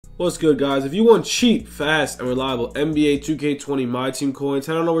What's good, guys? If you want cheap, fast, and reliable NBA 2K20 My Team coins,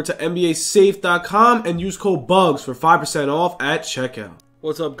 head on over to NBASafe.com and use code BUGS for 5% off at checkout.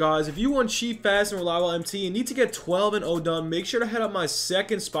 What's up, guys? If you want cheap, fast, and reliable MT and need to get 12-0 done, make sure to head up my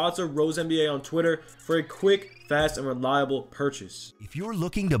second sponsor, Rose NBA, on Twitter for a quick, fast, and reliable purchase. If you're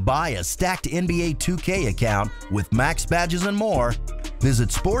looking to buy a stacked NBA 2K account with max badges and more, visit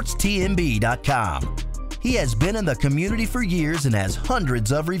sportstnb.com. He has been in the community for years and has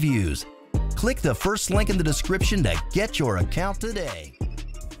hundreds of reviews. Click the first link in the description to get your account today.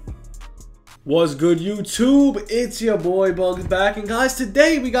 What's good, YouTube? It's your boy Bugs back, and guys,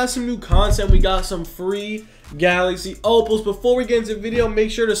 today we got some new content. We got some free Galaxy Opals. Before we get into the video, make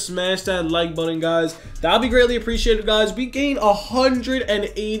sure to smash that like button, guys. That'll be greatly appreciated, guys. We gained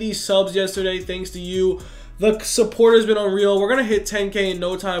 180 subs yesterday, thanks to you. The support has been unreal. We're going to hit 10K in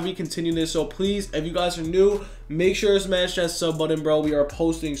no time. We continue this. So please, if you guys are new, make sure to smash that sub button, bro. We are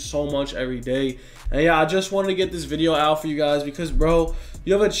posting so much every day. And yeah, I just wanted to get this video out for you guys because, bro,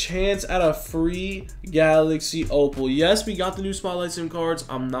 you have a chance at a free Galaxy Opal. Yes, we got the new Spotlight SIM cards.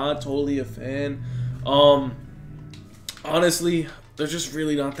 I'm not totally a fan. Honestly, they're just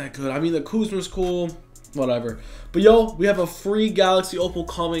really not that good. I mean, the Kuzma's cool. Whatever. But yo, we have a free Galaxy Opal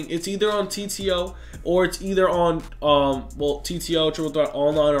coming. It's either on TTO or it's either on well, TTO, Triple Threat,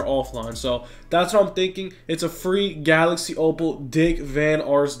 online or offline. So that's what I'm thinking. It's a free Galaxy Opal, Dick Van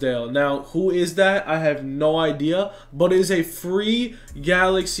Arsdale. Now, who is that? I have no idea, but it is a free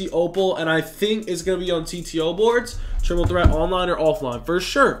Galaxy Opal, and I think it's gonna be on TTO boards, Triple Threat, online or offline for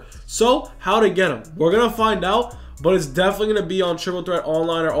sure. So how to get them? We're gonna find out. But it's definitely going to be on Triple Threat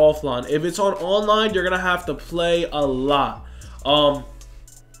online or offline. If it's on online, you're going to have to play a lot.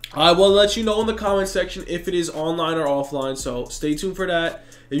 I will let you know in the comment section if it is online or offline. So stay tuned for that.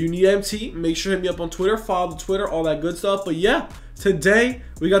 If you need MT, make sure to hit me up on Twitter. Follow the Twitter, all that good stuff. But yeah, today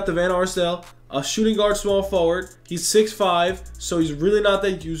we got the Van Arsdale, a shooting guard, small forward. He's 6'5", so he's really not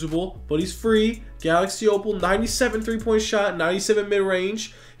that usable. But he's free. Galaxy Opal, 97 three-point shot, 97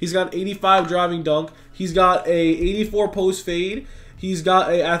 mid-range. He's got an 85 driving dunk. He's got a 84 post fade. He's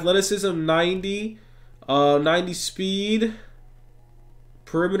got a athleticism 90, 90 speed,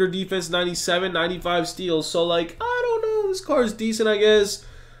 perimeter defense 97, 95 steals. So like, I don't know, this card's decent, I guess.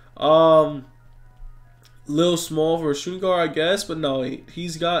 Little small for a shooting guard, I guess, but no,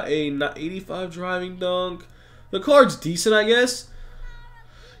 he's got a 85 driving dunk. The card's decent, I guess.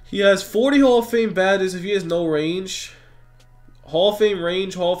 He has 40 Hall of Fame badges if he has no range. Hall of Fame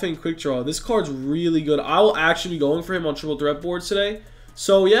range, Hall of Fame quick draw. This card's really good. I will actually be going for him on Triple Threat boards today.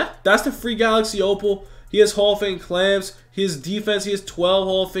 So yeah, that's the free Galaxy Opal. He has Hall of Fame clamps. His defense, he has 12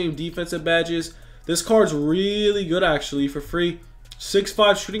 Hall of Fame defensive badges. This card's really good actually for free.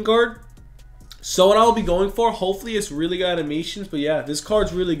 6'5" shooting guard. So what I'll be going for, hopefully it's really good animations. But yeah, this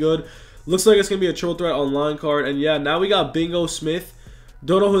card's really good. Looks like it's going to be a Triple Threat online card. And yeah, now we got Bingo Smith.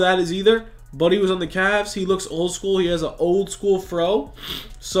 Don't know who that is either. But he was on the Cavs. He looks old school. He has an old school fro.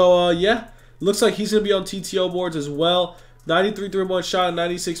 So, yeah. Looks like he's going to be on TTO boards as well. 93 three-point shot,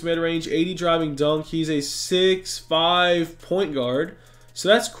 96 mid-range, 80 driving dunk. He's a 6'5" point guard. So,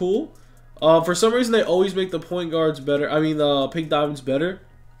 that's cool. For some reason, they always make the point guards better. I mean, the pink diamonds better.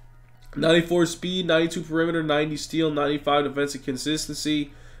 94 speed, 92 perimeter, 90 steal, 95 defensive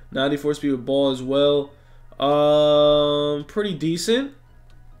consistency. 94 speed with ball as well. Pretty decent.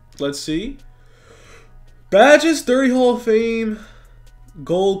 Let's see. Badges, 30 Hall of Fame,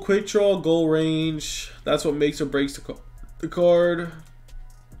 gold quick draw, gold range. That's what makes or breaks the card.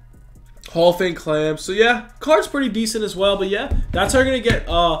 Hall of Fame clamps. So yeah, card's pretty decent as well. But yeah, that's how you're gonna get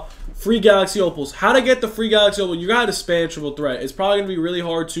free Galaxy Opals. How to get the free Galaxy Opal? You gotta spam Triple Threat. It's probably gonna be really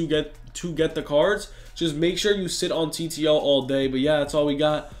hard to get the cards. Just make sure you sit on TTO all day. But yeah, that's all we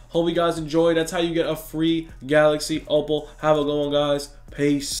got. Hope you guys enjoyed. That's how you get a free Galaxy Opal. Have a good one, guys.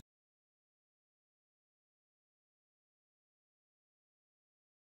 Peace.